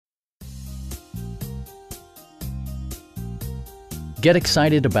Get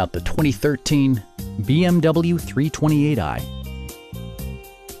excited about the 2013 BMW 328i.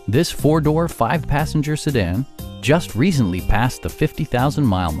 This four-door, five-passenger sedan just recently passed the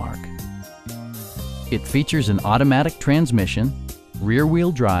 50,000-mile mark. It features an automatic transmission,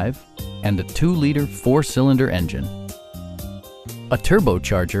 rear-wheel drive, and a 2-liter four-cylinder engine. A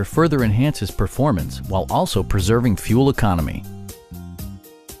turbocharger further enhances performance while also preserving fuel economy.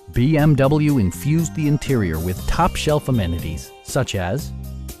 BMW infused the interior with top-shelf amenities such as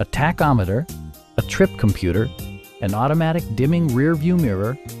a tachometer, a trip computer, an automatic dimming rear-view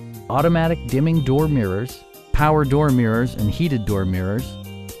mirror, automatic dimming door mirrors, power door mirrors and heated door mirrors,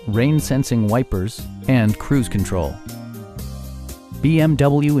 rain-sensing wipers, and cruise control.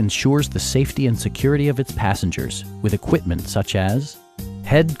 BMW ensures the safety and security of its passengers with equipment such as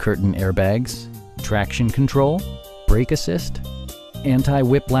head curtain airbags, traction control, brake assist,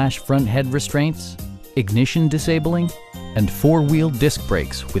 anti-whiplash front head restraints, ignition disabling, and four-wheel disc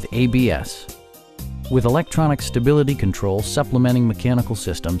brakes with ABS. With electronic stability control supplementing mechanical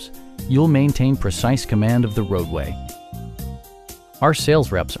systems, you'll maintain precise command of the roadway. Our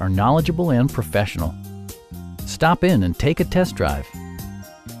sales reps are knowledgeable and professional. Stop in and take a test drive.